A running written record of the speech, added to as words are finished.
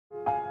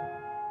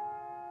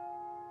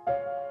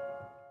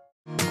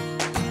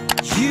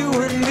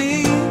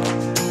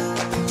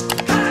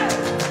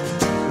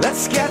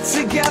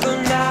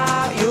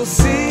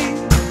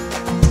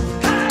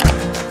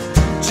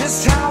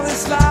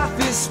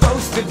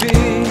used to be.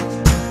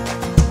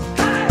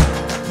 Hey,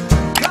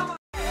 come on.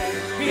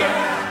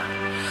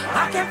 Yeah,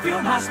 I can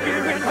feel my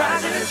spirit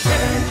rising and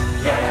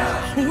change.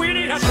 Yeah, we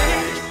need a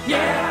change.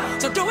 Yeah,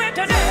 so do it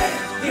today.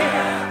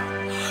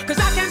 Yeah, 'cause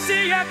I can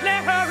see you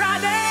clear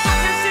horizon. I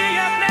can see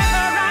you clear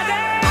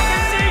horizon. I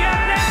can see you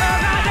clear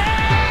horizon.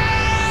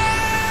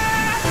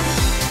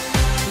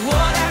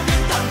 What have you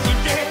done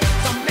today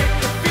to make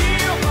you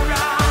feel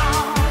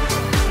proud?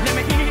 Let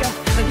me hear you,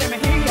 let me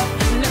hear you,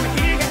 let me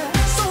hear you.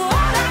 So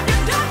what have you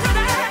done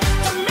today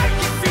to make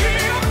you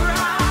feel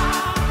proud?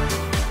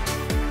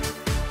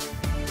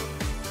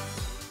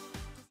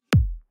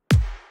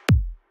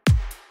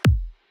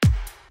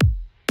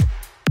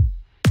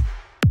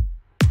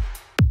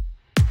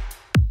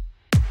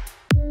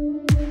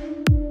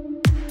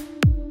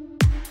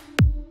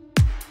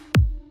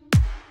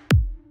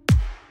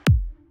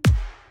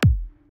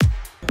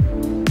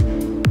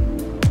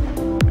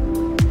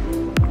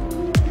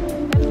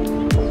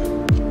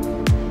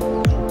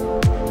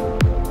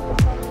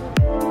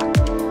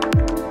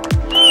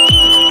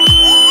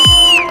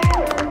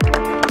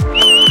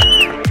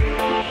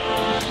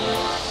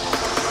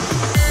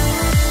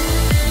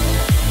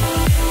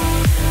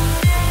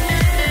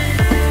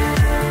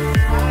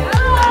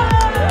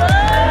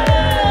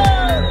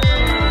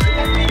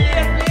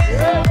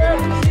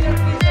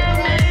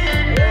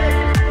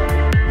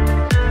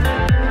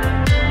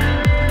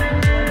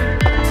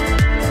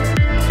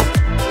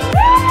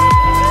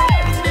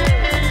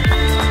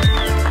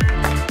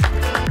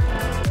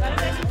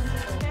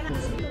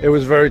 It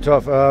was very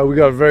tough. We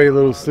got very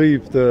little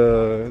sleep.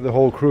 The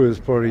whole crew is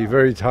probably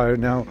very tired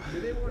now.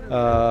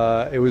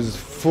 It was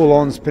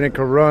full-on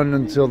Spinnaker run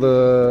until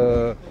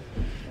the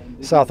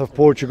south of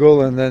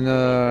Portugal, and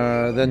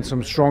then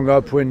some strong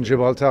upwind.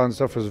 Gibraltar and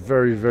stuff was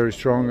very, very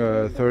strong.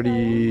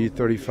 30,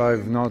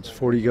 35 knots,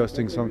 40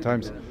 gusting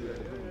sometimes.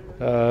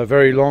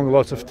 Very long,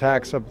 lots of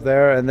tacks up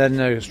there, and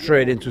then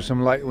straight into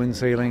some light wind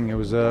sailing. It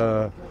was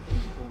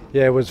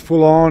yeah, it was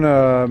full on,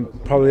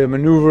 probably a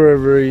maneuver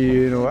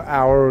every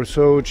hour or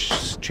so,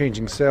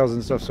 changing sails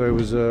and stuff, so it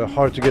was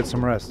hard to get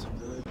some rest.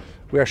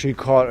 We actually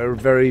caught a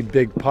very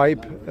big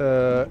pipe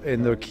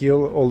in the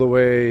keel all the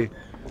way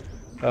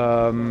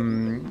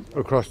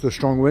across the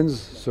strong winds,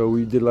 so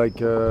we did like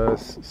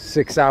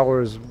 6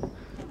 hours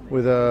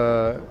with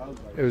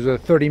it was a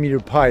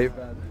 30-meter pipe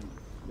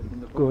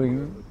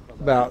going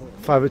about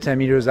 5 or 10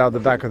 meters out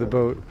the back of the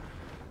boat.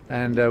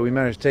 And we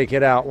managed to take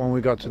it out when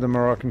we got to the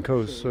Moroccan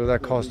coast, so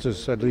that cost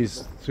us at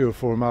least 3 or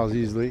 4 miles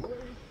easily.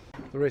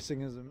 The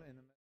racing is